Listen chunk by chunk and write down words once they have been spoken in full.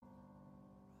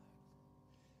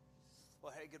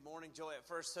Hey, good morning, Joy. At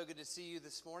first, so good to see you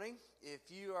this morning. If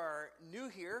you are new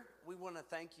here, we want to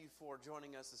thank you for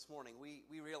joining us this morning. We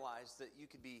realize that you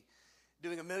could be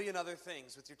doing a million other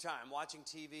things with your time, watching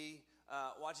TV,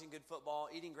 watching good football,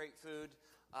 eating great food.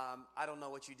 I don't know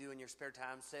what you do in your spare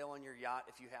time, sail on your yacht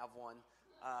if you have one.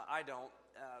 I don't,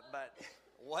 but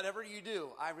whatever you do,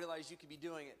 I realize you could be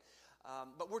doing it.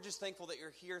 But we're just thankful that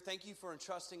you're here. Thank you for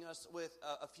entrusting us with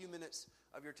a few minutes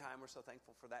of your time. We're so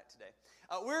thankful for that today.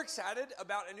 We're excited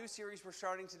about a new series we're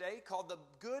starting today called The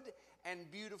Good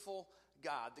and Beautiful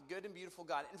God. The Good and Beautiful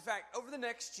God. In fact, over the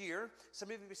next year, some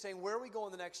of you will be saying, where are we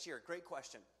going the next year? Great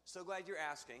question. So glad you're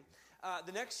asking.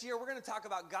 The next year, we're going to talk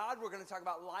about God, we're going to talk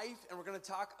about life, and we're going to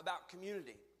talk about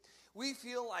community. We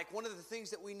feel like one of the things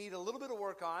that we need a little bit of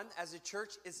work on as a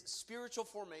church is spiritual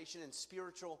formation and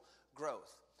spiritual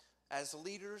growth. As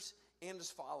leaders and as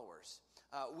followers,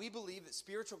 we believe that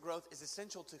spiritual growth is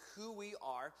essential to who we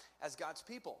are as God's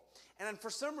people. And for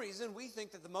some reason, we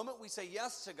think that the moment we say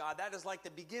yes to God, that is like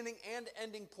the beginning and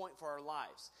ending point for our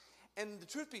lives. And the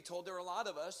truth be told, there are a lot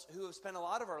of us who have spent a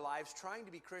lot of our lives trying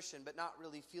to be Christian, but not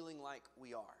really feeling like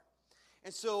we are.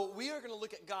 And so we are going to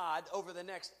look at God over the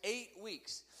next 8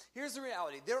 weeks. Here's the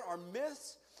reality. There are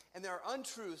myths and there are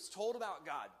untruths told about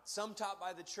God, some taught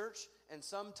by the church and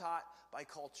some taught by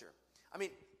culture. I mean,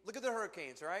 look at the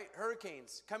hurricanes, right?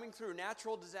 Hurricanes coming through,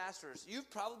 natural disasters. You've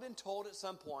probably been told at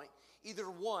some point, either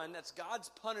one, that's God's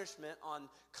punishment on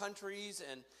countries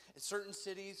and certain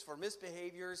cities for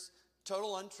misbehaviors,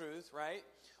 total untruth, right?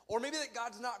 Or maybe that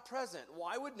God's not present.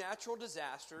 Why would natural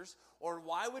disasters, or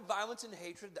why would violence and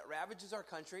hatred that ravages our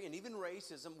country, and even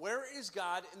racism, where is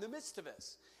God in the midst of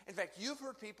us? In fact, you've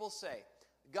heard people say,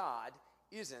 God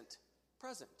isn't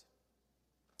present.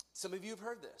 Some of you have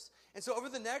heard this. And so over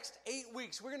the next 8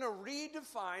 weeks, we're going to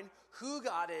redefine who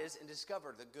God is and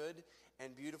discover the good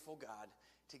and beautiful God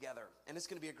together. And it's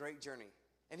going to be a great journey.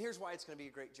 And here's why it's going to be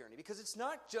a great journey. Because it's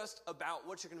not just about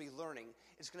what you're going to be learning.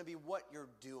 It's going to be what you're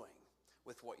doing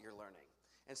with what you're learning.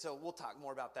 And so we'll talk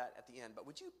more about that at the end. But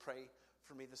would you pray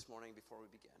for me this morning before we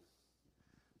begin?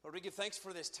 Lord, we give thanks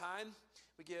for this time.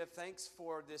 We give thanks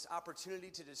for this opportunity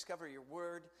to discover your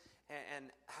word and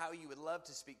how you would love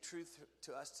to speak truth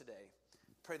to us today.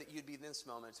 Pray that you'd be in this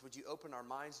moment. Would you open our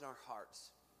minds and our hearts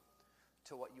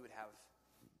to what you would have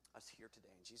us hear today?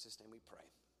 In Jesus' name we pray.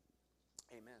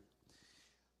 Amen.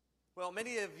 Well,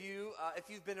 many of you, if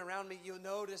you've been around me, you'll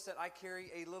notice that I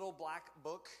carry a little black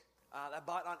book I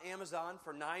bought on Amazon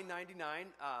for $9.99.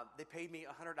 They paid me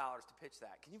 $100 to pitch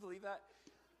that. Can you believe that?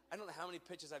 I don't know how many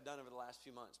pitches I've done over the last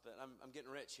few months, but I'm getting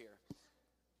rich here.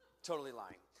 Totally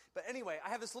lying. But anyway, I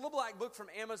have this little black book from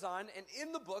Amazon, and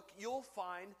in the book, you'll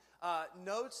find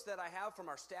notes that I have from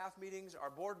our staff meetings, our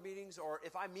board meetings, or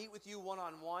if I meet with you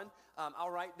one-on-one, I'll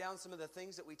write down some of the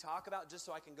things that we talk about just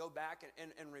so I can go back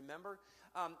and remember.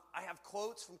 I have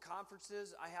quotes from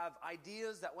conferences. I have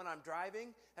ideas that when I'm driving,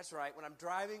 that's right, when I'm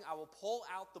driving, I will pull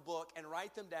out the book and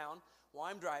write them down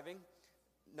while I'm driving.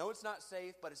 No, it's not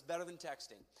safe, but it's better than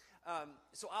texting.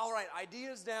 So I'll write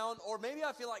ideas down, or maybe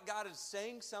I feel like God is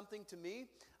saying something to me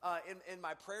in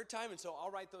my prayer time, and so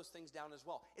I'll write those things down as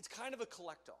well. It's kind of a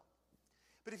collect-all.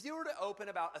 But if you were to open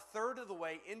about a third of the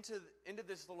way into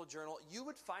this little journal, you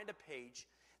would find a page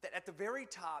that at the very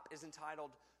top is entitled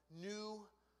New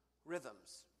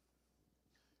Rhythms.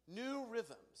 New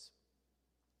Rhythms.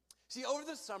 See, over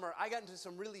the summer, I got into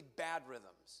some really bad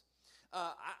rhythms.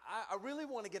 I really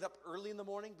want to get up early in the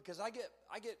morning because I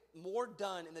get more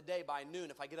done in the day by noon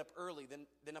if I get up early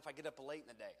than if I get up late in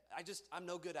the day. I'm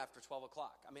no good after 12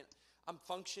 o'clock. I mean, I'm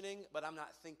functioning, but I'm not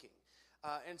thinking.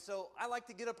 And so I like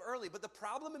to get up early. But the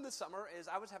problem in the summer is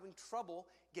I was having trouble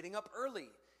getting up early.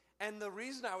 And the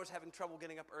reason I was having trouble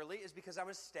getting up early is because I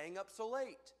was staying up so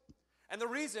late. And the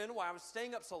reason why I was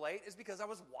staying up so late is because I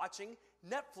was watching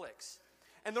Netflix.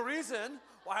 And the reason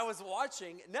why I was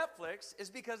watching Netflix is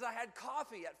because I had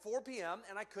coffee at 4 p.m.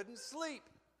 and I couldn't sleep.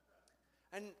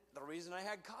 And the reason I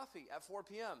had coffee at 4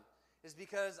 p.m. is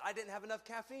because I didn't have enough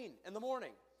caffeine in the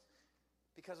morning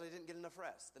because I didn't get enough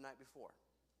rest the night before.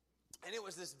 And it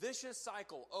was this vicious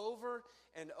cycle over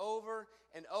and over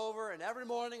and over. And every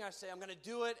morning I say, I'm going to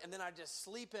do it. And then I just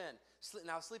sleep in.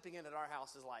 Now, sleeping in at our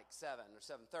house is like 7 or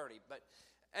 7:30. But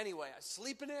anyway, I was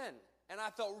sleeping in. And I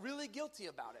felt really guilty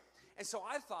about it. And so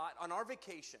I thought on our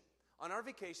vacation, I'll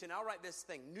write this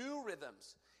thing, New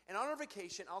Rhythms. And on our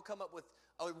vacation, I'll come up with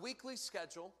a weekly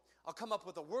schedule. I'll come up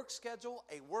with a work schedule,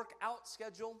 a workout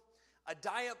schedule, a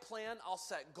diet plan. I'll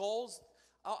set goals.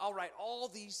 I'll write all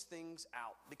these things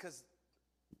out because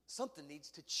something needs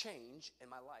to change in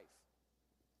my life.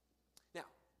 Now,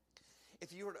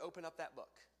 if you were to open up that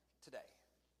book today,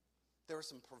 there are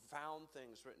some profound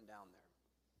things written down there.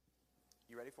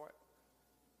 You ready for it?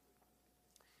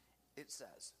 It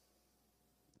says,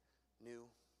 new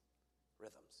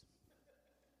rhythms.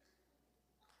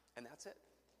 And that's it.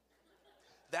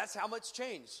 That's how much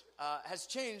change has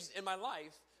changed in my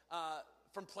life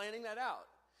from planning that out.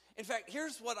 In fact,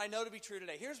 here's what I know to be true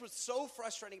today. Here's what's so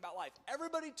frustrating about life.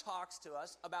 Everybody talks to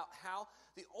us about how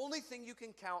the only thing you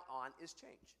can count on is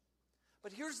change.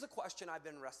 But here's the question I've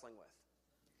been wrestling with.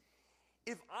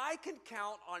 If I can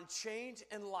count on change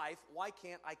in life, why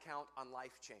can't I count on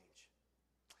life change?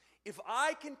 If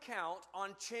I can count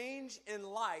on change in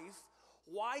life,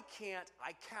 why can't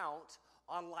I count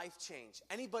on life change?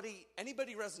 Anybody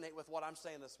resonate with what I'm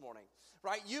saying this morning?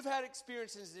 Right? You've had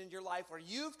experiences in your life where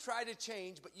you've tried to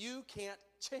change, but you can't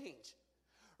change.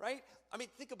 Right? I mean,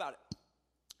 think about it.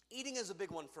 Eating is a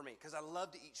big one for me because I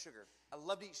love to eat sugar. I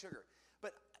love to eat sugar.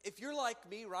 But if you're like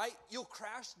me, right, you'll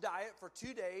crash diet for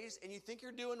 2 days and you think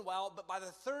you're doing well, but by the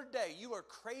third day, you are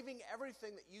craving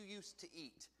everything that you used to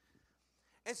eat.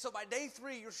 And so by day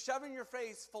 3, you're shoving your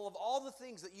face full of all the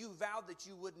things that you vowed that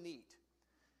you wouldn't eat.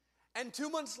 And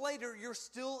 2 months later, you're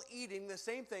still eating the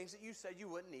same things that you said you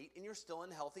wouldn't eat, and you're still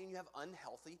unhealthy, and you have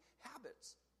unhealthy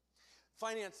habits.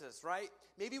 Finances, right?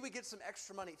 Maybe we get some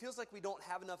extra money. It feels like we don't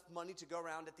have enough money to go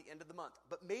around at the end of the month.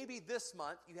 But maybe this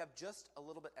month, you have just a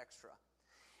little bit extra.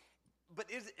 But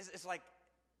it's like,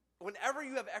 whenever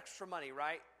you have extra money,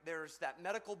 right? There's that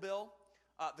medical bill.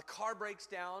 The car breaks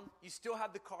down. You still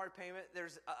have the car payment.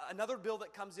 There's another bill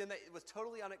that comes in that was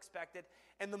totally unexpected.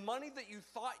 And the money that you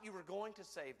thought you were going to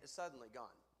save is suddenly gone.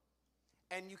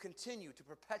 And you continue to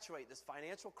perpetuate this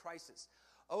financial crisis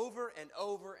over and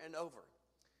over and over.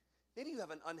 Maybe you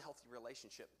have an unhealthy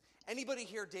relationship. Anybody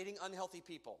here dating unhealthy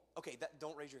people? Okay,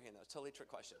 don't raise your hand. That's totally a trick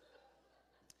question.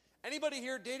 Anybody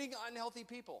here dating unhealthy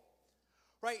people?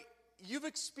 Right? You've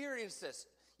experienced this.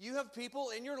 You have people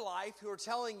in your life who are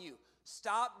telling you,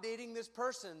 stop dating this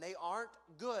person. They aren't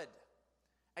good.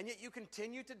 And yet you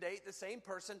continue to date the same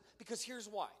person because here's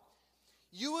why.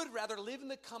 You would rather live in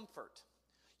the comfort.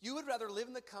 You would rather live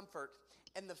in the comfort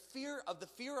and the fear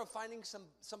of finding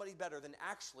somebody better than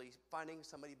actually finding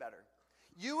somebody better.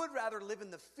 You would rather live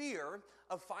in the fear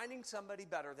of finding somebody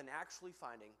better than actually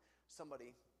finding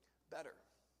somebody better.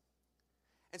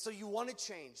 And so you want to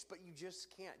change, but you just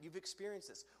can't. You've experienced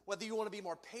this. Whether you want to be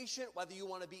more patient, whether you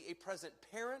want to be a present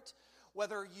parent,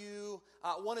 whether you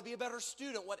want to be a better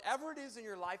student, whatever it is in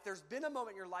your life, there's been a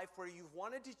moment in your life where you've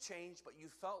wanted to change, but you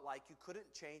felt like you couldn't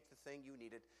change the thing you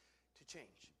needed to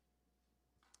change.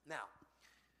 Now,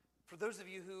 for those of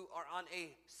you who are on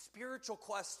a spiritual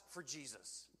quest for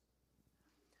Jesus,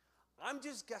 I'm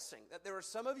just guessing that there are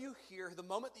some of you here, the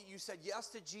moment that you said yes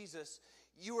to Jesus,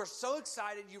 you were so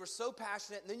excited, you were so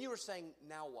passionate, and then you were saying,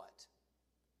 now what?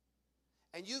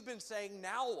 And you've been saying,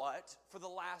 now what, for the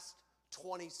last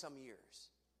 20-some years.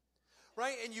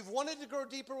 Right? And you've wanted to grow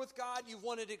deeper with God. You've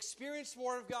wanted to experience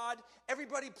more of God.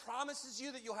 Everybody promises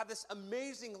you that you'll have this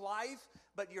amazing life,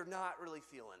 but you're not really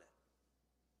feeling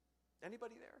it.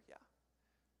 Anybody there? Yeah.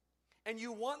 And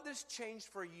you want this change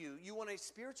for you. You want a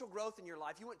spiritual growth in your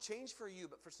life. You want change for you,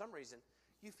 but for some reason,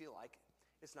 you feel like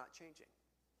it's not changing.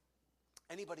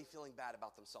 Anybody feeling bad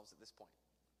about themselves at this point?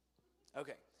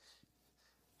 Okay.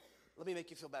 Let me make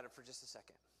you feel better for just a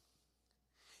second.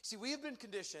 See, we have been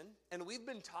conditioned and we've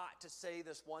been taught to say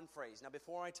this one phrase. Now,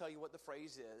 before I tell you what the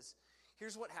phrase is,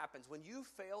 here's what happens. When you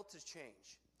fail to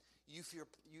change, you feel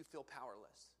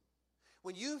powerless.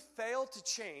 When you fail to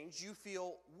change, you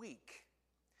feel weak.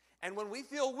 And when we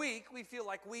feel weak, we feel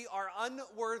like we are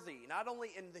unworthy, not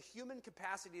only in the human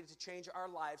capacity to change our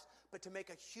lives, but to make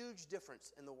a huge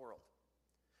difference in the world.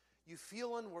 You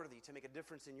feel unworthy to make a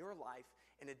difference in your life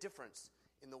and a difference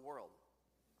in the world.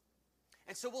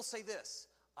 And so we'll say this,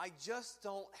 I just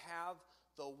don't have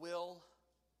the will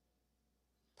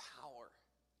power.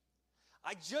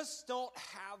 I just don't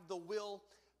have the will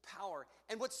power.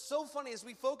 And what's so funny is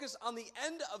we focus on the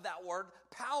end of that word,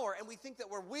 power, and we think that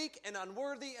we're weak and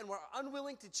unworthy and we're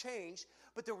unwilling to change.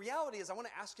 But the reality is, I want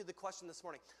to ask you the question this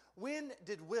morning. When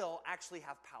did will actually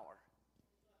have power?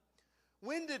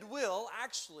 When did will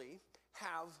actually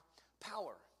have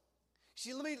power?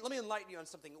 See, let me enlighten you on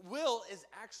something. Will is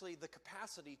actually the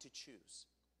capacity to choose.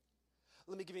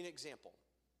 Let me give you an example.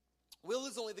 Will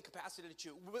is only the capacity to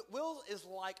choose. Will is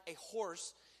like a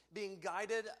horse being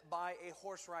guided by a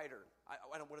horse rider.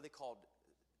 I don't. What are they called?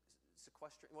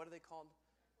 Sequestrian. What are they called?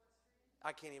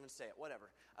 I can't even say it. Whatever.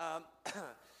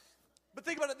 But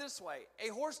think about it this way: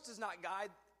 a horse does not guide.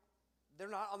 They're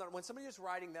not on the. When somebody is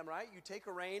riding them, right? You take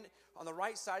a rein on the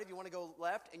right side if you want to go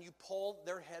left, and you pull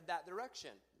their head that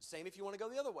direction. Same if you want to go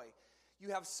the other way. You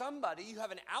have somebody. You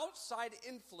have an outside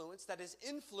influence that is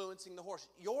influencing the horse.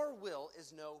 Your will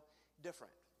is no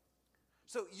different.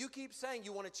 So you keep saying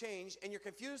you want to change, and you're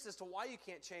confused as to why you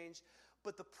can't change,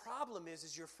 but the problem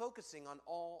is you're focusing on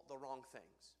all the wrong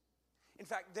things. In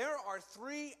fact, there are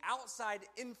 3 outside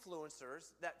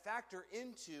influencers that factor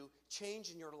into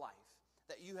change in your life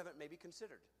that you haven't maybe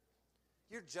considered.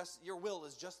 Your will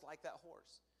is just like that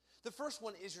horse. The first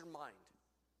one is your mind.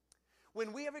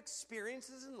 When we have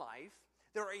experiences in life,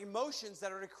 there are emotions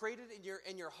that are created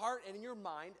in your heart and in your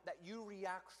mind that you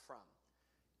react from.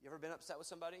 You ever been upset with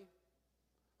somebody?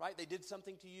 Right? They did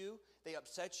something to you, they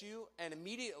upset you, and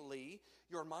immediately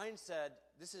your mind said,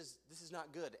 this is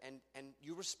not good, and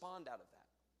you respond out of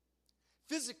that.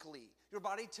 Physically, your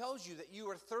body tells you that you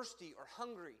are thirsty or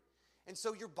hungry, and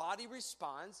so your body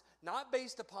responds not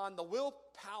based upon the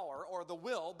willpower or the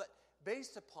will, but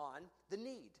based upon the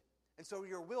need. And so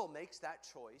your will makes that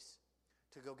choice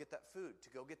to go get that food, to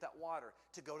go get that water,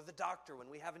 to go to the doctor when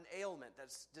we have an ailment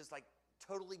that's just like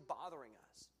totally bothering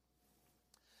us.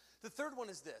 The third one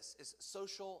is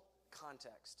social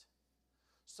context.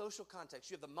 Social context.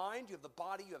 You have the mind, you have the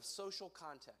body, you have social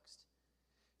context.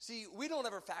 See, we don't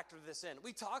ever factor this in.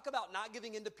 We talk about not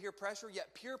giving into peer pressure,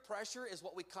 yet peer pressure is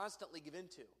what we constantly give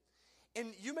into.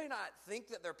 And you may not think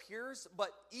that they're peers, but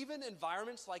even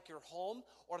environments like your home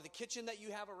or the kitchen that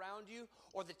you have around you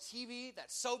or the TV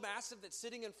that's so massive that's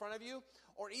sitting in front of you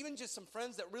or even just some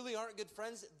friends that really aren't good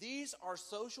friends, these are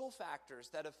social factors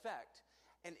that affect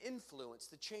and influence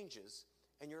the changes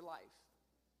in your life.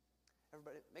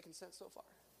 Everybody making sense so far?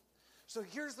 So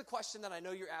here's the question that I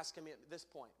know you're asking me at this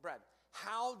point. Brad,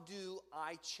 how do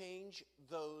I change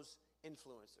those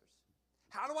influencers?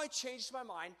 How do I change my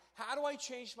mind? How do I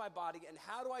change my body? And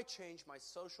how do I change my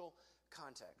social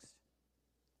context?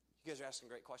 You guys are asking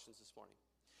great questions this morning.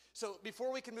 So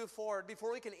before we can move forward,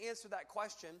 before we can answer that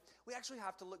question, we actually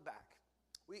have to look back.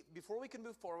 Before we can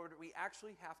move forward, we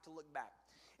actually have to look back.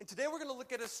 And today we're going to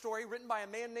look at a story written by a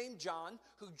man named John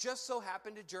who just so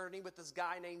happened to journey with this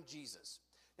guy named Jesus.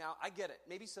 Now, I get it.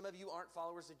 Maybe some of you aren't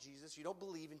followers of Jesus. You don't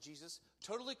believe in Jesus.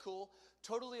 Totally cool.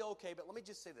 Totally okay. But let me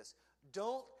just say this.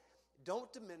 Don't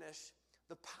diminish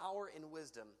the power and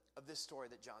wisdom of this story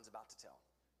that John's about to tell.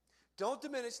 Don't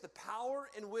diminish the power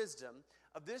and wisdom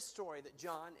of this story that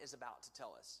John is about to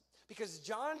tell us. Because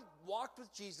John walked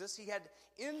with Jesus. He had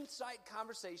inside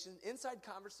conversations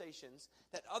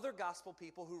that other gospel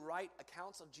people who write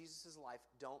accounts of Jesus' life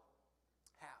don't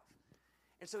have.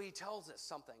 And so he tells us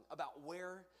something about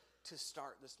where to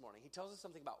start this morning. He tells us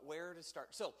something about where to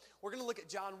start. So we're going to look at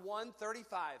John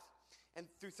 1:35 and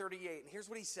through 38. And here's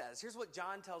what he says. Here's what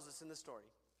John tells us in the story.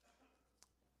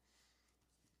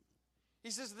 He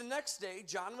says, the next day,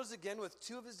 John was again with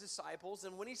 2 of his disciples,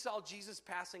 and when he saw Jesus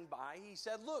passing by, he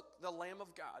said, look, the Lamb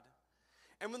of God.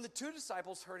 And when the 2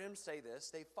 disciples heard him say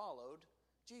this, they followed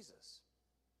Jesus.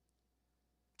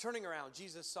 Turning around,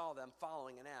 Jesus saw them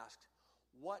following and asked,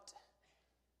 what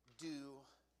do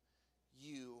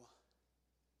you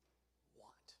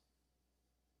want?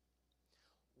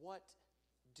 What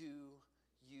do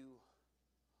you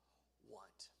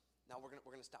want? Now, we're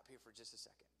going to stop here for just a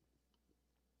second.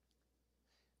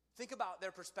 Think about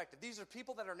their perspective. These are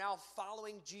people that are now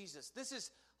following Jesus. This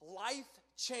is life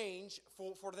change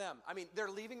for them. I mean, they're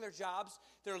leaving their jobs,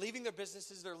 they're leaving their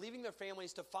businesses, they're leaving their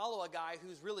families to follow a guy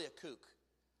who's really a kook.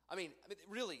 I mean,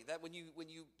 really, that when you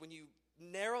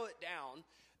narrow it down,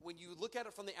 when you look at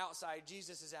it from the outside,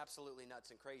 Jesus is absolutely nuts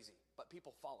and crazy, but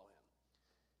people follow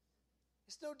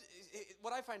him.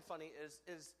 What I find funny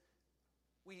is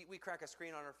we crack a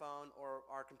screen on our phone, or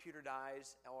our computer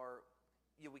dies, or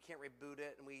we can't reboot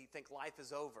it, and we think life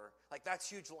is over. Like, that's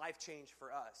huge life change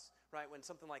for us, right, when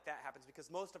something like that happens,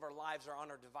 because most of our lives are on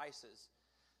our devices.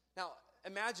 Now,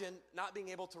 imagine not being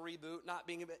able to reboot, not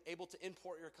being able to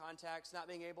import your contacts, not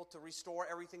being able to restore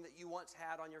everything that you once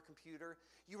had on your computer.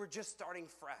 You were just starting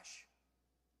fresh.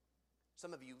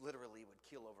 Some of you literally would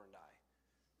keel over and die.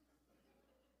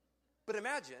 But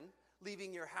imagine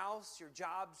leaving your house, your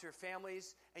jobs, your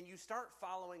families, and you start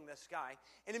following this guy.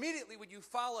 And immediately when you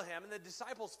follow him and the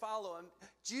disciples follow him,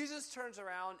 Jesus turns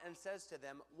around and says to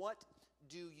them, what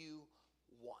do you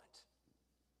want?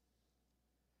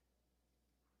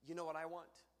 You know what I want?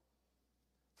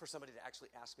 For somebody to actually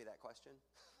ask me that question.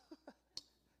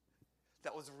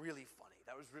 That was really funny.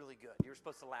 That was really good. You were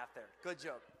supposed to laugh there. Good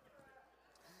joke.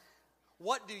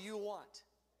 What do you want?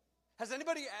 Has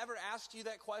anybody ever asked you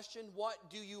that question? What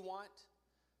do you want?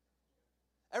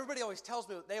 Everybody always tells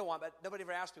me what they want, but nobody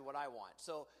ever asked me what I want.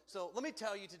 So let me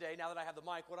tell you today, now that I have the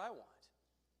mic, what I want.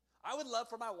 I would love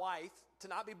for my wife to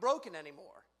not be broken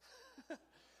anymore.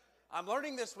 I'm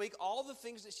learning this week all the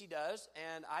things that she does,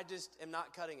 and I just am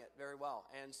not cutting it very well.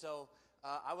 And so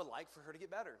I would like for her to get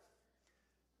better.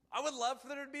 I would love for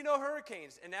there to be no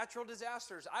hurricanes and natural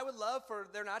disasters. I would love for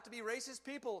there not to be racist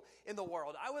people in the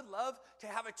world. I would love to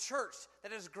have a church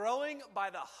that is growing by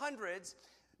the hundreds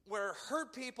where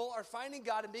hurt people are finding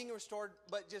God and being restored,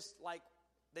 but just like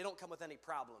they don't come with any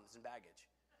problems and baggage.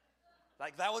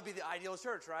 Like that would be the ideal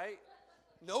church, right?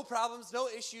 No problems, no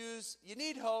issues. You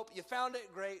need hope. You found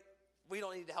it, great. We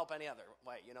don't need to help any other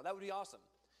way. That would be awesome.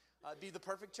 Be the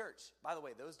perfect church. By the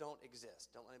way, those don't exist.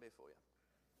 Don't let anybody fool you.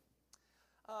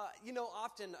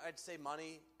 Often I'd say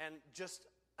money and just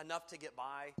enough to get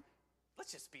by.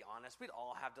 Let's just be honest. We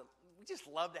just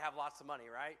love to have lots of money,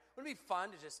 right? Wouldn't it be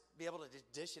fun to just be able to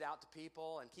just dish it out to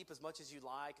people and keep as much as you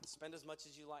like and spend as much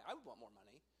as you like? I would want more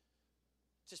money.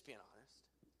 Just being honest.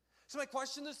 So my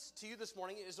question to you this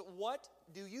morning is, what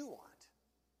do you want?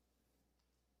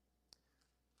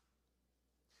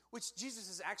 Which Jesus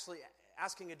is actually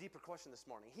asking a deeper question this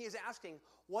morning. He is asking,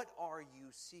 what are you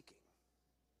seeking?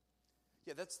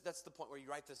 Yeah, that's the point where you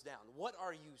write this down. What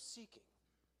are you seeking?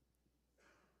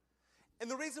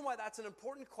 And the reason why that's an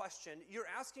important question, you're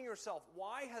asking yourself,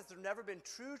 why has there never been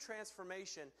true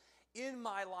transformation in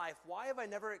my life? Why have I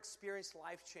never experienced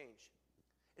life change?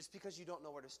 It's because you don't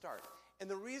know where to start. And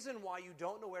the reason why you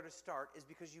don't know where to start is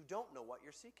because you don't know what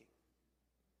you're seeking.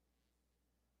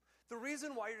 The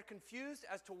reason why you're confused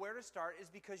as to where to start is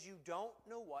because you don't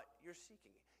know what you're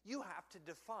seeking. You have to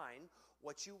define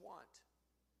what you want.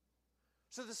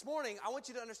 So this morning, I want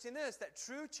you to understand this, that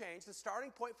true change, the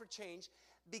starting point for change,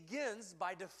 begins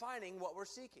by defining what we're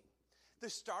seeking. The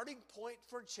starting point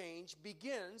for change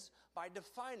begins by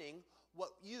defining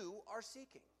what you are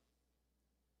seeking.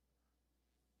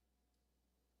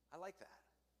 I like that.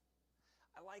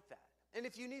 I like that. And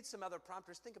if you need some other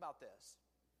prompters, think about this.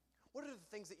 What are the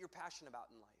things that you're passionate about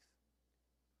in life?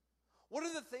 What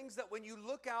are the things that when you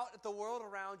look out at the world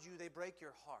around you, they break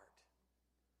your heart?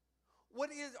 What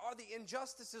are the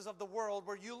injustices of the world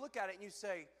where you look at it and you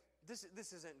say, this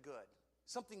isn't good.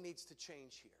 Something needs to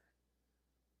change here.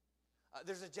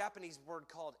 There's a Japanese word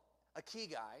called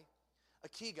ikigai.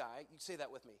 Ikigai, you say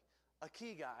that with me.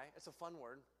 Ikigai, it's a fun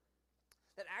word.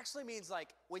 That actually means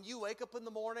like when you wake up in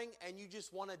the morning and you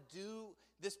just want to do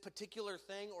this particular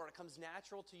thing or it comes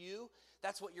natural to you,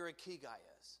 that's what your ikigai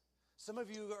is. Some of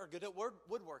you are good at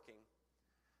woodworking.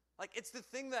 Like it's the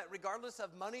thing that regardless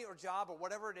of money or job or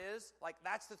whatever it is, like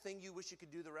that's the thing you wish you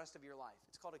could do the rest of your life.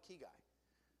 It's called ikigai.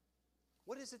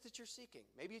 What is it that you're seeking?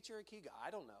 Maybe it's your ikigai. I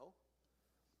don't know.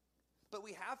 But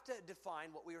we have to define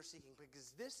what we are seeking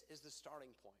because this is the starting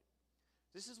point.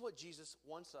 This is what Jesus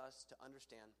wants us to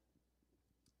understand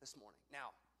this morning.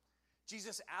 Now,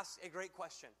 Jesus asks a great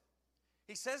question.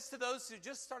 He says to those who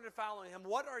just started following him,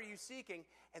 what are you seeking?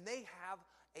 And they have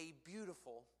a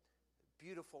beautiful,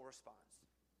 beautiful response.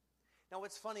 Now,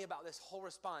 what's funny about this whole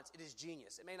response, it is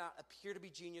genius. It may not appear to be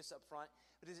genius up front,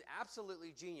 but it is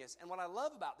absolutely genius. And what I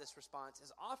love about this response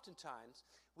is oftentimes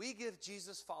we give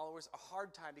Jesus followers a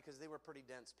hard time because they were pretty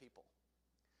dense people.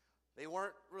 They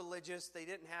weren't religious. They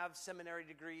didn't have seminary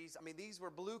degrees. I mean, these were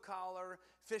blue-collar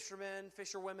fishermen,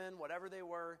 fisherwomen, whatever they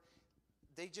were.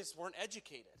 They just weren't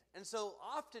educated. And so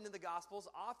often in the Gospels,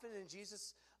 often in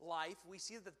Jesus' life, we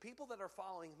see that the people that are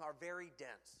following him are very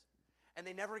dense. And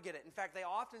they never get it. In fact, they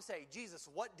often say, Jesus,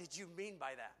 what did you mean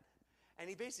by that? And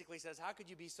he basically says, how could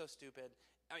you be so stupid?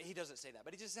 I mean, he doesn't say that,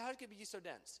 but he just says, how could you be so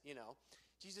dense?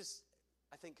 Jesus,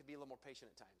 I think, could be a little more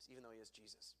patient at times, even though he is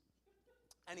Jesus.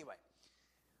 Anyway.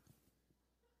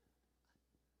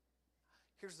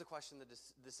 Here's the question the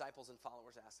disciples and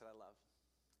followers ask that I love.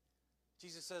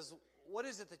 Jesus says, what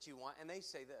is it that you want? And they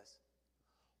say this,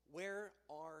 where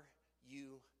are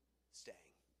you staying?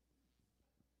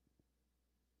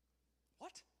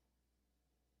 What?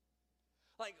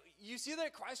 Like, you see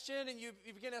that question and you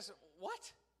begin to ask,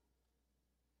 what?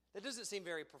 That doesn't seem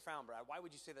very profound, Brad. Why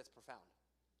would you say that's profound?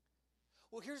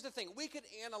 Well, here's the thing. We could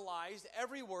analyze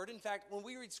every word. In fact, when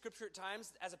we read Scripture at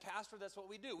times, as a pastor, that's what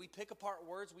we do. We pick apart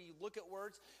words. We look at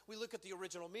words. We look at the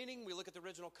original meaning. We look at the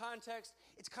original context.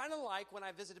 It's kind of like when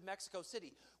I visited Mexico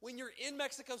City. When you're in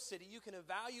Mexico City, you can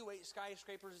evaluate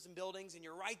skyscrapers and buildings, and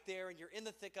you're right there, and you're in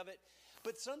the thick of it.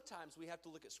 But sometimes we have to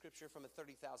look at Scripture from a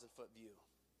 30,000-foot view,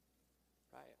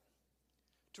 right?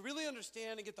 To really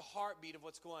understand and get the heartbeat of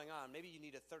what's going on, maybe you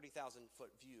need a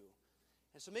 30,000-foot view.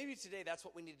 And so maybe today that's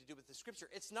what we need to do with the Scripture.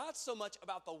 It's not so much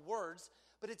about the words,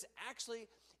 but it's actually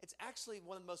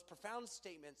one of the most profound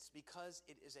statements because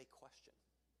it is a question.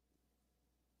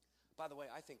 By the way,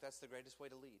 I think that's the greatest way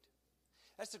to lead.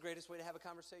 That's the greatest way to have a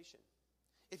conversation.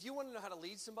 If you want to know how to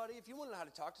lead somebody, if you want to know how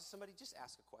to talk to somebody, just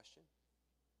ask a question.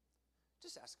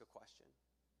 Just ask a question.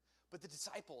 But the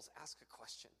disciples ask a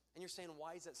question. And you're saying,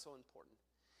 why is that so important?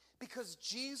 Because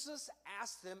Jesus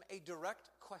asked them a direct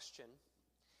question,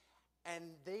 and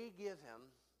they give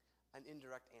him an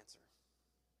indirect answer.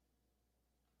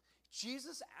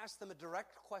 Jesus asked them a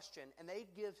direct question, and they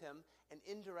give him an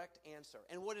indirect answer.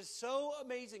 And what is so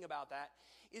amazing about that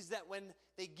is that when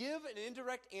they give an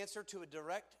indirect answer to a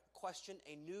direct question,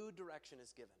 a new direction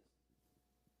is given.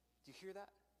 Do you hear that?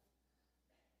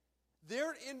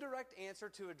 Their indirect answer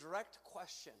to a direct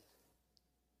question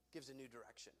gives a new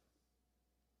direction.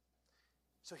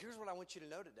 So here's what I want you to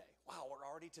know today. Wow, we're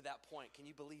already to that point. Can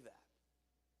you believe that?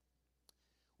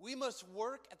 We must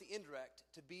work at the indirect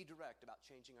to be direct about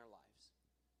changing our lives.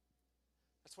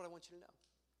 That's what I want you to know.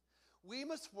 We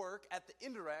must work at the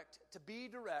indirect to be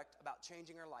direct about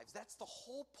changing our lives. That's the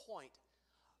whole point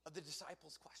of the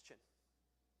disciples' question.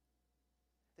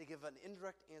 They give an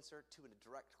indirect answer to a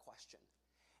direct question.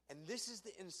 And this is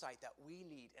the insight that we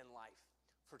need in life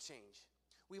for change.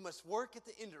 We must work at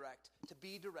the indirect to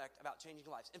be direct about changing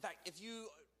lives. In fact, if you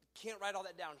can't write all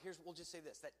that down, we'll just say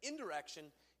this, that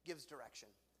indirection gives direction.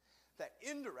 That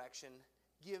indirection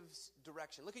gives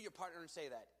direction. Look at your partner and say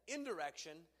that.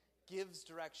 Indirection gives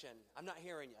direction. I'm not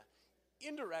hearing you.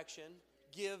 Indirection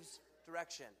gives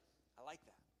direction. I like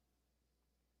that.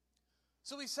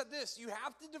 So we said this, you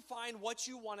have to define what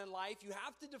you want in life. You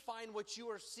have to define what you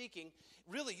are seeking.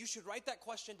 Really, you should write that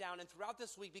question down and throughout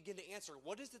this week begin to answer,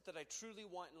 what is it that I truly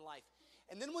want in life?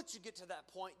 And then once you get to that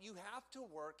point, you have to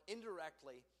work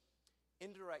indirectly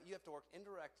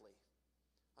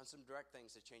on some direct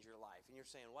things to change your life. And you're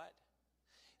saying, what?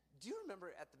 Do you remember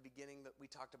at the beginning that we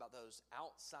talked about those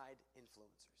outside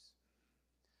influencers?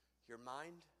 Your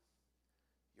mind,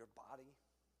 your body,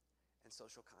 and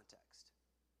social context.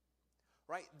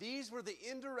 Right? These were the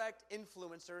indirect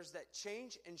influencers that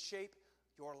change and shape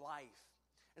your life.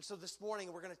 And so this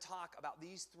morning we're going to talk about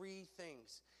these three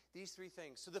things.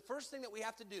 So the first thing that we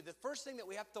have to do, the first thing that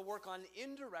we have to work on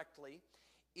indirectly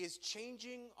is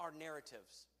changing our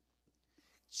narratives.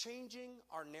 Changing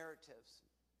our narratives.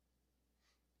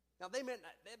 Now that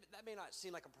may not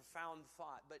seem like a profound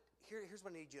thought, but here's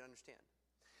what I need you to understand.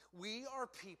 We are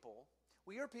people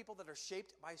that are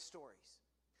shaped by stories.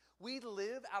 We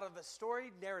live out of a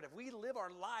storied narrative. We live our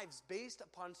lives based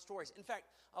upon stories. In fact,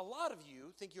 a lot of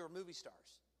you think you're movie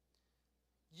stars.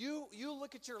 You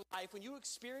look at your life, when you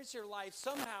experience your life,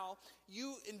 somehow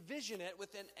you envision it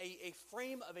within a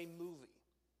frame of a movie.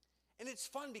 And it's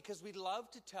fun because we love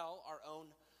to tell our own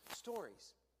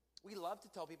stories. We love to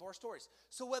tell people our stories.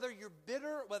 So whether you're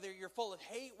bitter, whether you're full of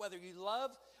hate, whether you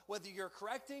love, whether you're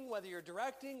correcting, whether you're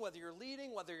directing, whether you're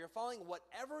leading, whether you're following,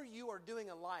 whatever you are doing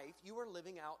in life, you are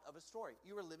living out of a story.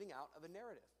 You are living out of a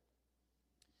narrative.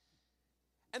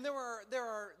 And there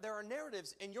are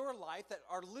narratives in your life that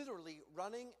are literally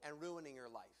running and ruining your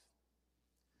life.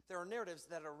 There are narratives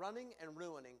that are running and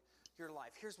ruining your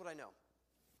life. Here's what I know.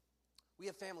 We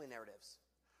have family narratives,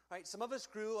 right? Some of us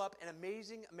grew up in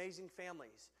amazing, amazing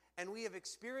families. And we have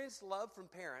experienced love from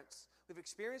parents. We've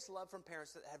experienced love from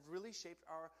parents that have really shaped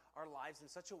our lives in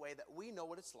such a way that we know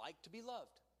what it's like to be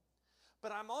loved.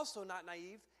 But I'm also not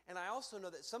naive, and I also know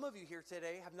that some of you here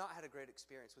today have not had a great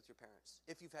experience with your parents,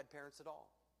 if you've had parents at all.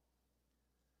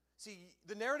 See,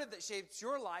 the narrative that shapes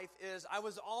your life is, I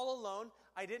was all alone,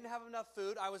 I didn't have enough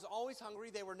food, I was always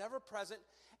hungry, they were never present,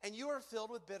 and you are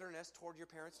filled with bitterness toward your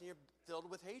parents, and you're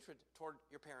filled with hatred toward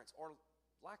your parents, or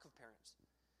lack of parents.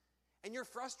 And you're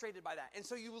frustrated by that. And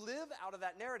so you live out of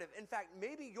that narrative. In fact,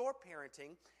 maybe your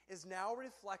parenting is now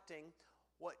reflecting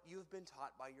what you've been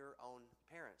taught by your own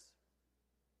parents.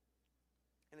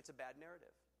 And it's a bad narrative.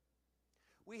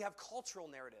 We have cultural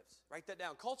narratives. Write that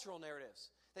down. Cultural narratives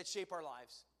that shape our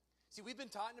lives. See, we've been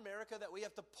taught in America that we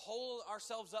have to pull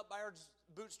ourselves up by our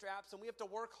bootstraps, and we have to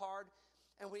work hard,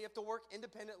 and we have to work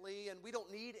independently, and we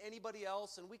don't need anybody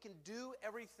else, and we can do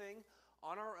everything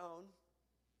on our own.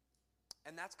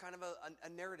 And that's kind of a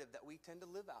narrative that we tend to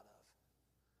live out of.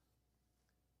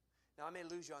 Now, I may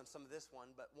lose you on some of this one,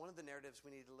 but one of the narratives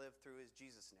we need to live through is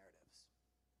Jesus narratives.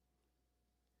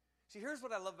 See, here's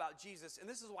what I love about Jesus, and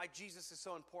this is why Jesus is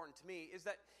so important to me, is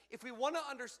that if we want to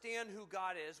understand who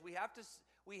God is, we have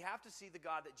to see the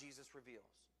God that Jesus reveals.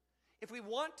 If we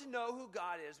want to know who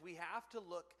God is, we have to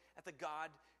look at the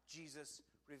God Jesus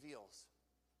reveals.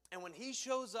 And when he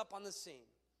shows up on the scene,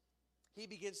 he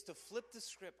begins to flip the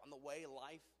script on the way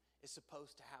life is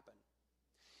supposed to happen.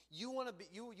 You want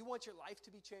your life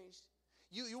to be changed?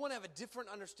 You want to have a different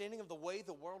understanding of the way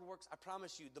the world works? I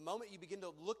promise you, the moment you begin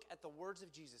to look at the words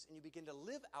of Jesus and you begin to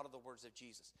live out of the words of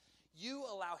Jesus, you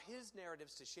allow his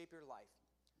narratives to shape your life,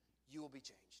 you will be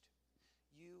changed.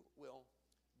 You will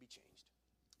be changed.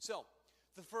 So,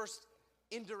 the first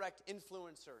indirect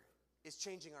influencer is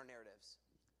changing our narratives.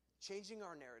 Changing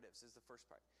our narratives is the first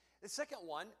part. The second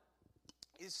one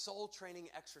is soul training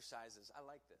exercises. I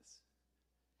like this.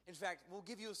 In fact, we'll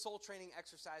give you a soul training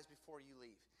exercise before you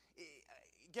leave.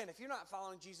 Again, if you're not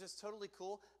following Jesus, totally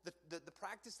cool. The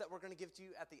practice that we're going to give to you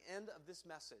at the end of this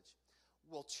message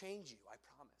will change you, I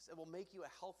promise. It will make you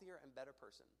a healthier and better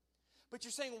person. But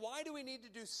you're saying, why do we need to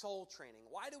do soul training?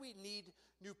 Why do we need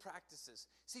new practices?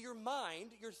 See, your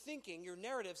mind, your thinking, your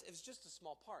narratives is just a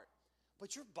small part.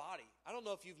 But your body, I don't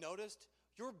know if you've noticed,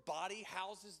 your body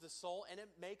houses the soul, and it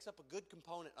makes up a good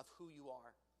component of who you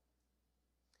are.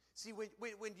 See, when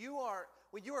you are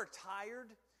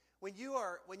tired, when you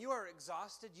are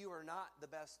exhausted, you are not the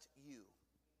best you.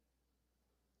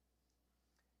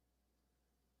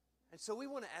 And so we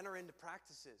want to enter into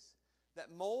practices that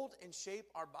mold and shape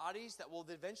our bodies, that will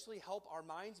eventually help our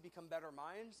minds become better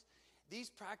minds. These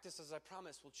practices, I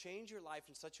promise, will change your life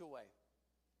in such a way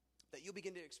that you'll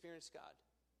begin to experience God.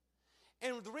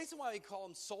 And the reason why we call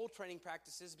them soul training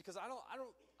practices is because I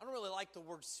don't really like the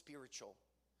word spiritual.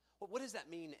 What does that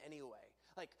mean anyway?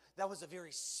 Like, that was a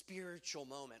very spiritual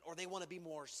moment, or they want to be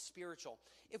more spiritual.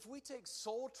 If we take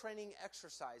soul training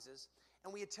exercises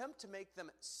and we attempt to make them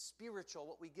spiritual,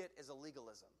 what we get is a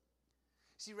legalism.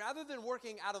 See, rather than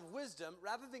working out of wisdom,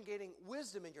 rather than getting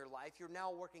wisdom in your life, you're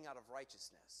now working out of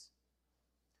righteousness.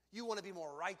 You want to be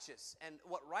more righteous. And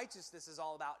what righteousness is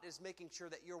all about is making sure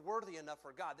that you're worthy enough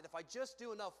for God. That if I just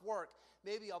do enough work,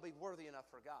 maybe I'll be worthy enough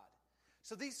for God.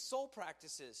 So these soul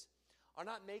practices are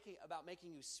not about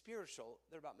making you spiritual.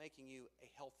 They're about making you a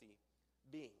healthy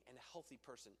being and a healthy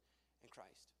person in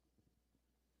Christ.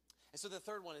 And so the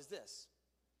third one is this.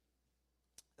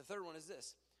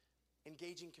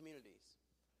 Engaging communities.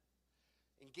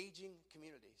 Engaging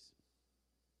communities.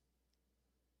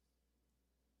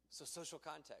 So social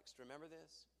context, remember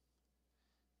this?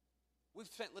 We've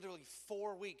spent literally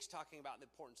 4 weeks talking about the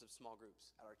importance of small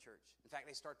groups at our church. In fact,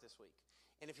 they start this week.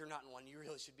 And if you're not in one, you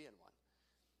really should be in one.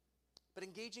 But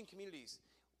engaging communities,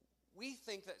 we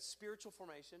think that spiritual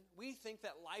formation, we think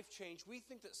that life change, we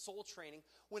think that soul training,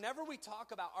 whenever we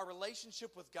talk about our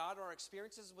relationship with God or our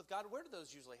experiences with God, where do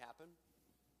those usually happen?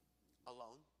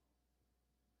 Alone.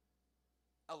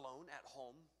 Alone at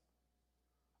home.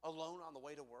 Alone on the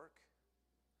way to work.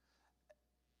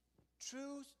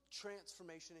 True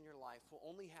transformation in your life will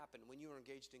only happen when you are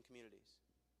engaged in communities.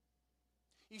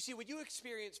 You see, when you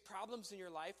experience problems in your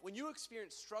life, when you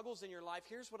experience struggles in your life,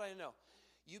 here's what I know.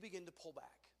 You begin to pull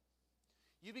back.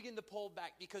 You begin to pull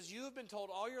back because you have been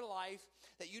told all your life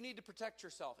that you need to protect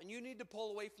yourself and you need to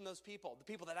pull away from those people, the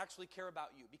people that actually care about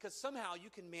you, because somehow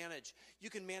you can manage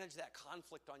that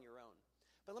conflict on your own.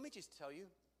 But let me just tell you,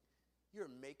 you're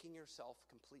making yourself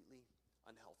completely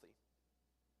unhealthy.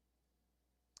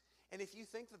 And if you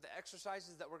think that the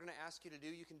exercises that we're going to ask you to do,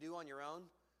 you can do on your own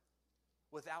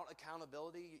without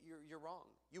accountability, you're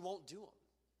wrong. You won't do them.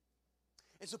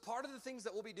 And so part of the things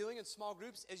that we'll be doing in small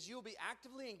groups is you'll be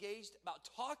actively engaged about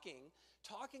talking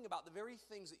about the very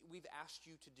things that we've asked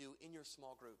you to do in your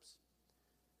small groups.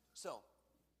 So,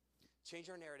 change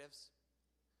our narratives.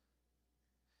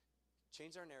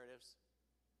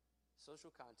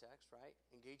 Social context, right?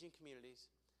 Engaging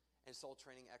communities, and soul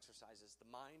training exercises.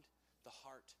 The mind, the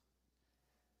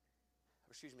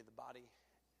body,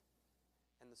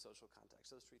 and the social context.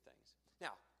 Those three things.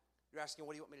 Now, you're asking,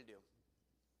 what do you want me to do?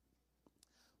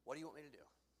 What do you want me to do?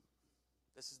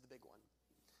 This is the big one.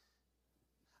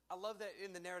 I love that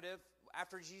in the narrative,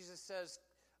 after Jesus says,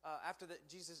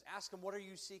 Jesus asks them, what are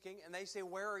you seeking? And they say,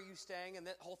 where are you staying? And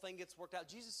that whole thing gets worked out.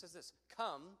 Jesus says this,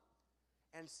 come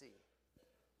and see.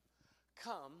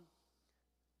 Come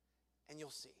and you'll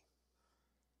see.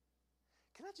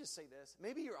 Can I just say this?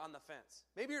 Maybe you're on the fence.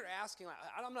 Maybe you're asking,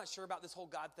 I'm not sure about this whole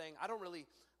God thing. I don't really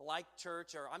like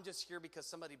church, or I'm just here because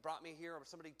somebody brought me here, or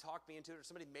somebody talked me into it, or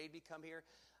somebody made me come here.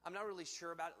 I'm not really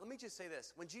sure about it. Let me just say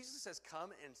this. When Jesus says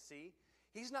come and see,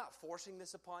 he's not forcing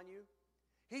this upon you.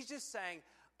 He's just saying,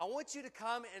 I want you to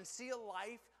come and see a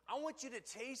life. I want you to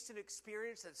taste an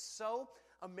experience that's so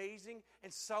amazing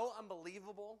and so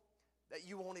unbelievable that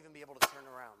you won't even be able to turn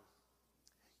around.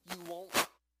 You won't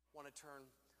want to turn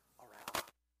around.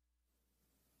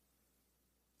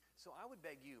 So I would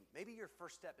beg you, maybe your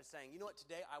first step is saying, you know what,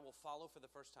 today I will follow for the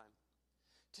first time.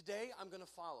 Today I'm going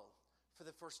to follow for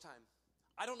the first time.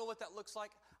 I don't know what that looks like.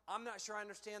 I'm not sure I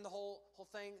understand the whole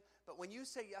thing. But when you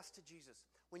say yes to Jesus,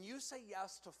 when you say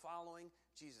yes to following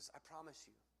Jesus, I promise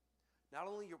you, not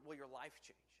only will your life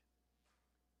change,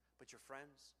 but your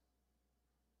friends,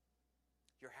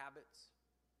 your habits,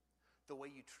 the way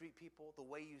you treat people, the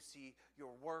way you see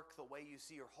your work, the way you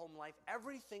see your home life,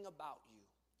 everything about you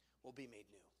will be made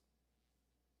new.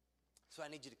 So I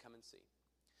need you to come and see.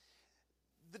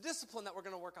 The discipline that we're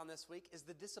going to work on this week is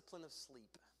the discipline of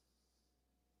sleep.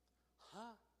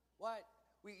 Huh? What?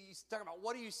 We talk about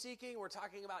what are you seeking? We're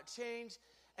talking about change.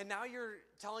 And now you're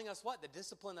telling us what? The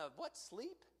discipline of what?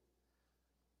 Sleep?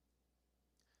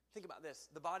 Think about this.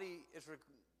 The body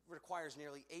requires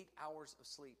nearly 8 hours of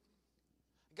sleep.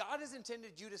 God has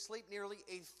intended you to sleep nearly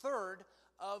a third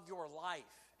of your life.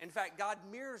 In fact, God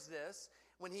mirrors this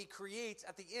when he creates.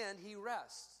 At the end, he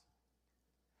rests.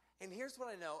 And here's what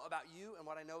I know about you and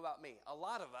what I know about me. A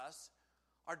lot of us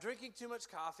are drinking too much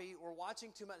coffee, we're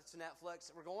watching too much Netflix,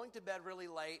 we're going to bed really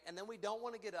late, and then we don't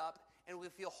want to get up, and we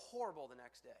feel horrible the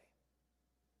next day.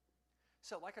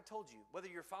 So, like I told you, whether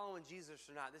you're following Jesus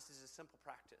or not, this is a simple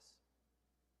practice.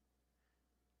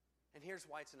 And here's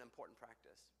why it's an important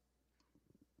practice.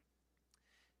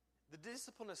 The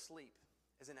discipline of sleep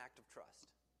is an act of trust.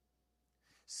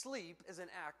 Sleep is an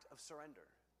act of surrender.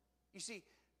 You see,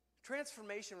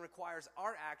 transformation requires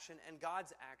our action and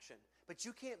God's action, but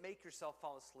you can't make yourself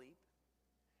fall asleep.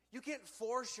 You can't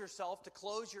force yourself to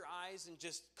close your eyes and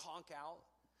just conk out.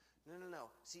 No.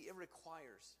 See, sleep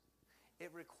requires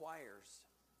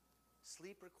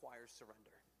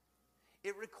surrender.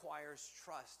 It requires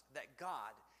trust that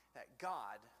God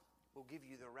will give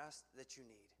you the rest that you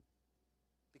need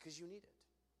because you need it.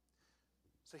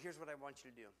 So here's what I want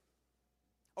you to do.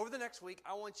 Over the next week,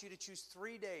 I want you to choose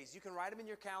 3 days. You can write them in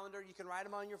your calendar. You can write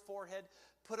them on your forehead.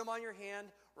 Put them on your hand.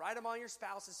 Write them on your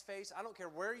spouse's face. I don't care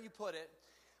where you put it.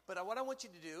 But what I want you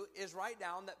to do is write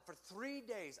down that for 3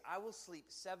 days, I will sleep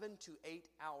 7 to 8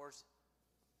 hours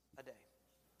a day.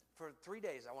 For 3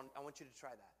 days, I want you to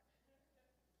try that.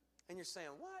 And you're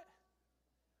saying, what?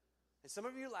 And some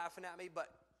of you are laughing at me,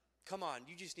 but come on,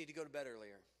 you just need to go to bed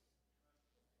earlier.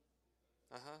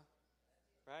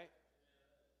 Right?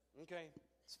 Okay.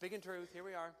 Speaking truth, here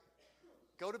we are.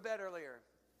 Go to bed earlier.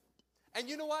 And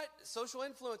you know what? Social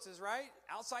influences, right?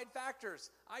 Outside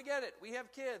factors. I get it. We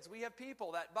have kids. We have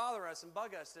people that bother us and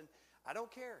bug us. And I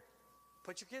don't care.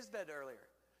 Put your kids to bed earlier.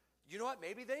 You know what?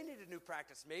 Maybe they need a new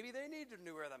practice. Maybe they need a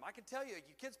new rhythm. I can tell you,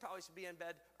 your kids probably should be in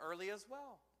bed early as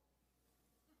well.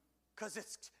 Because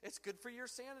it's good for your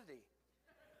sanity.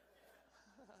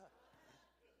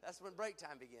 That's when break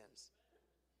time begins.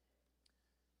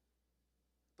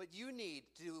 But you need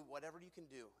to do whatever you can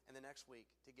do in the next week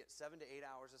to get 7 to 8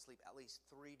 hours of sleep at least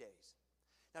 3 days.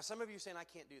 Now, some of you are saying, I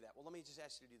can't do that. Well, let me just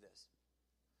ask you to do this.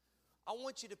 I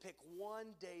want you to pick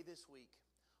one day this week.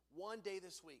 One day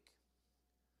this week.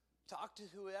 Talk to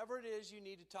whoever it is you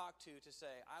need to talk to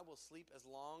say, I will sleep as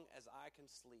long as I can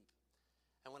sleep.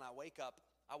 And when I wake up,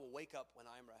 I will wake up when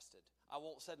I'm rested. I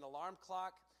won't set an alarm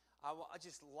clock. I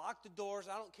just lock the doors.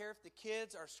 I don't care if the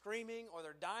kids are screaming or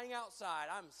they're dying outside.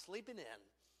 I'm sleeping in.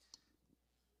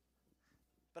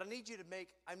 But I need you to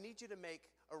make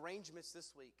arrangements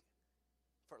this week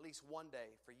for at least one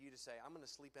day for you to say, I'm going to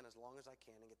sleep in as long as I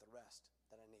can and get the rest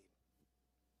that I need.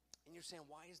 And you're saying,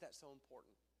 why is that so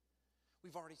important?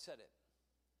 We've already said it.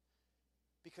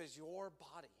 Because your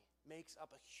body makes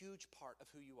up a huge part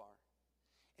of who you are.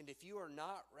 And if you are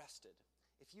not rested,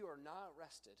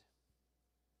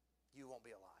 you won't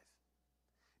be alive.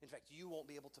 In fact, you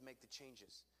won't be able to make the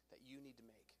changes that you need to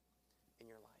make in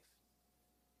your life.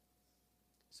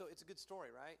 So it's a good story,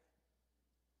 right?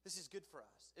 This is good for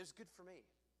us. It was good for me.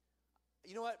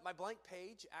 You know what? My blank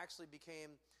page actually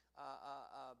became,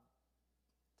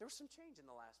 there was some change in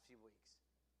the last few weeks.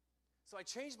 So I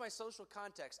changed my social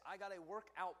context. I got a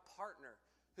workout partner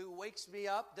who wakes me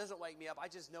up, doesn't wake me up. I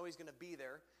just know he's going to be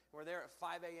there. We're there at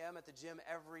 5 a.m. at the gym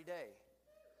every day.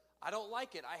 I don't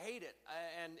like it. I hate it.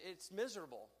 And it's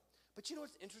miserable. But you know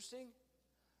what's interesting?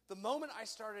 The moment I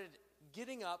started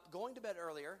getting up, going to bed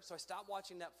earlier, so I stopped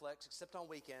watching Netflix, except on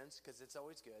weekends, because it's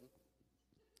always good.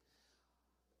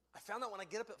 I found that when I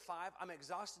get up at 5, I'm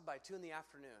exhausted by 2 in the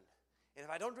afternoon. And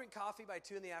if I don't drink coffee by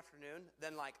 2 in the afternoon,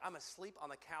 then I'm asleep on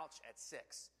the couch at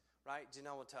 6, right?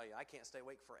 Janelle will tell you, I can't stay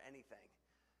awake for anything.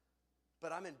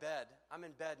 But I'm in bed.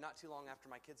 Not too long after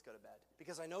my kids go to bed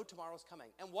because I know tomorrow's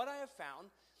coming. And what I have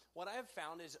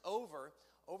found is over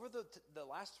the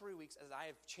last 3 weeks, as I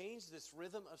have changed this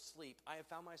rhythm of sleep, I have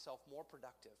found myself more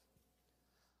productive.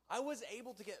 I was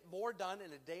able to get more done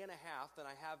in a day and a half than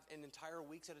I have in entire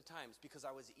weeks at a time because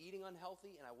I was eating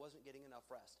unhealthy and I wasn't getting enough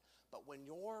rest. But when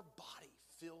your body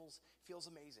feels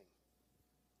amazing,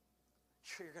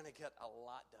 you're going to get a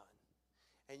lot done.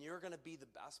 And you're going to be the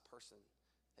best person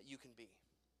that you can be.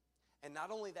 And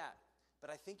not only that, but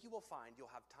I think you will find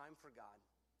you'll have time for God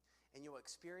and you'll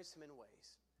experience Him in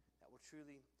ways that will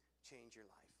truly change your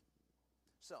life.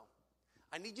 So,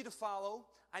 I need you to follow,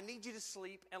 I need you to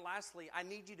sleep, and lastly, I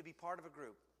need you to be part of a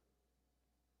group.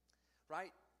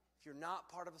 Right? If you're not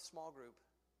part of a small group,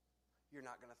 you're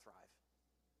not going to thrive.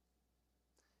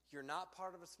 You're not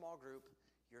part of a small group,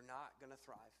 you're not going to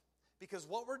thrive. Because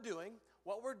what we're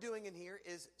doing in here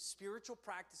is spiritual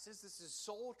practices. This is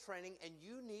soul training, and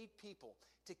you need people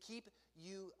to keep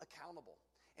you accountable.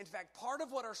 In fact, part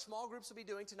of what our small groups will be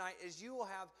doing tonight is you will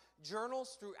have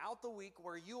journals throughout the week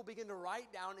where you will begin to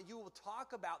write down and you will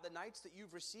talk about the nights that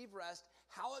you've received rest,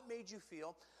 how it made you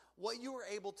feel, what you were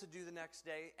able to do the next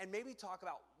day, and maybe talk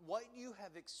about what you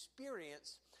have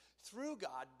experienced through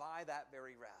God by that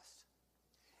very rest.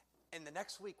 And the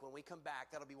next week when we come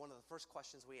back, that'll be one of the first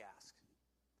questions we ask.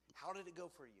 How did it go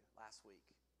for you last week?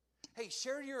 Hey,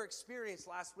 share your experience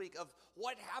last week of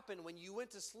what happened when you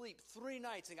went to sleep 3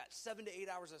 nights and got 7 to 8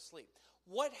 hours of sleep.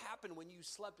 What happened when you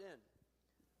slept in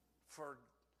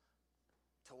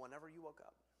till whenever you woke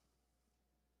up?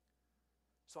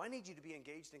 So I need you to be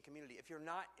engaged in community. If you're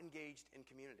not engaged in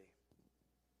community,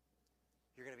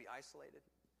 you're going to be isolated,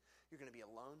 you're going to be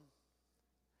alone,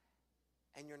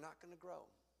 and you're not going to grow.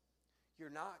 You're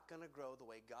not going to grow the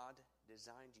way God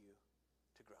designed you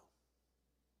to grow.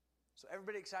 So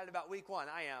everybody excited about week 1?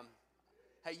 I am.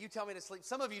 Hey, you tell me to sleep.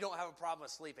 Some of you don't have a problem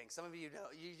with sleeping. Some of you know,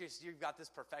 you've got this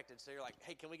perfected. So you're like,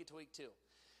 hey, can we get to week 2?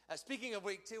 Speaking of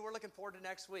week 2, we're looking forward to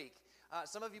next week.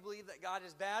 Some of you believe that God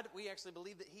is bad. We actually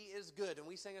believe that he is good. And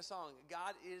we sang a song,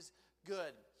 God is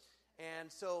good.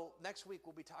 And so next week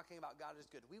we'll be talking about God is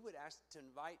good. We would ask to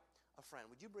invite a friend.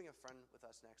 Would you bring a friend with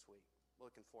us next week? We're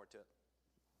looking forward to it.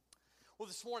 Well,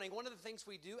 this morning, one of the things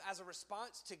we do as a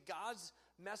response to God's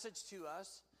message to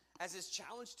us, as his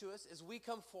challenge to us, is we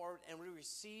come forward and we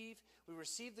receive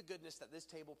the goodness that this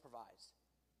table provides.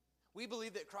 We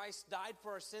believe that Christ died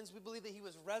for our sins. We believe that he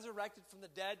was resurrected from the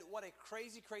dead. What a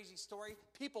crazy, crazy story.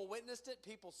 People witnessed it.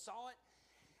 People saw it.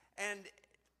 And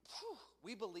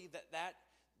we believe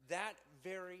that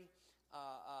very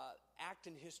act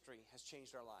in history has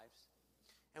changed our lives.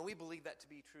 And we believe that to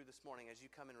be true this morning as you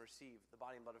come and receive the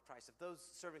body and blood of Christ. If those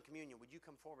serving communion, would you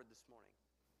come forward this morning?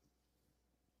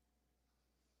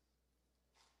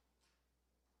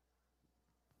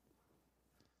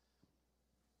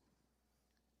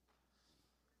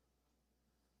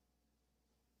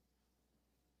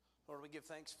 Lord, we give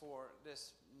thanks for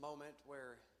this moment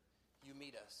where you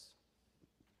meet us.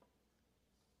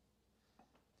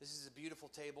 This is a beautiful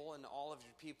table, and all of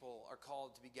your people are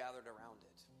called to be gathered around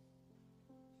it.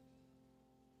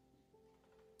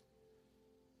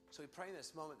 So we pray in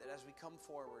this moment that as we come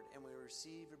forward and we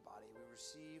receive your body, we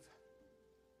receive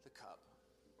the cup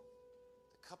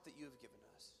that you have given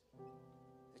us,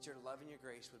 that your love and your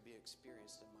grace would be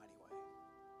experienced in a mighty way.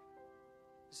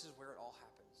 This is where it all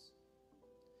happens.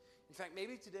 In fact,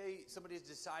 maybe today somebody has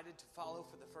decided to follow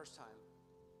for the first time.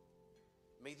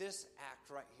 May this act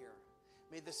right here,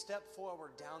 may the step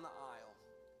forward down the aisle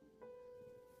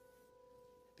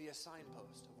be a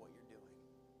signpost of what you're doing.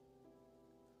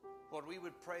 Lord, we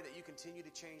would pray that you continue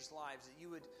to change lives, that you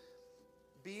would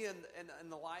be in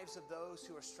the lives of those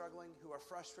who are struggling, who are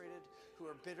frustrated, who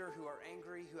are bitter, who are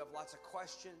angry, who have lots of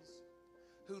questions,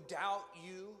 who doubt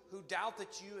you, who doubt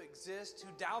that you exist, who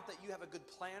doubt that you have a good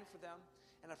plan for them.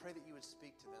 And I pray that you would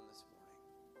speak to them this morning.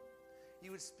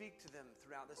 You would speak to them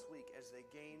throughout this week as they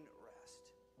gain rest.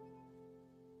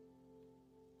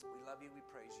 We love you, we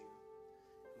praise you,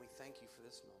 and we thank you for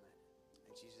this moment.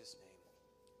 In Jesus' name.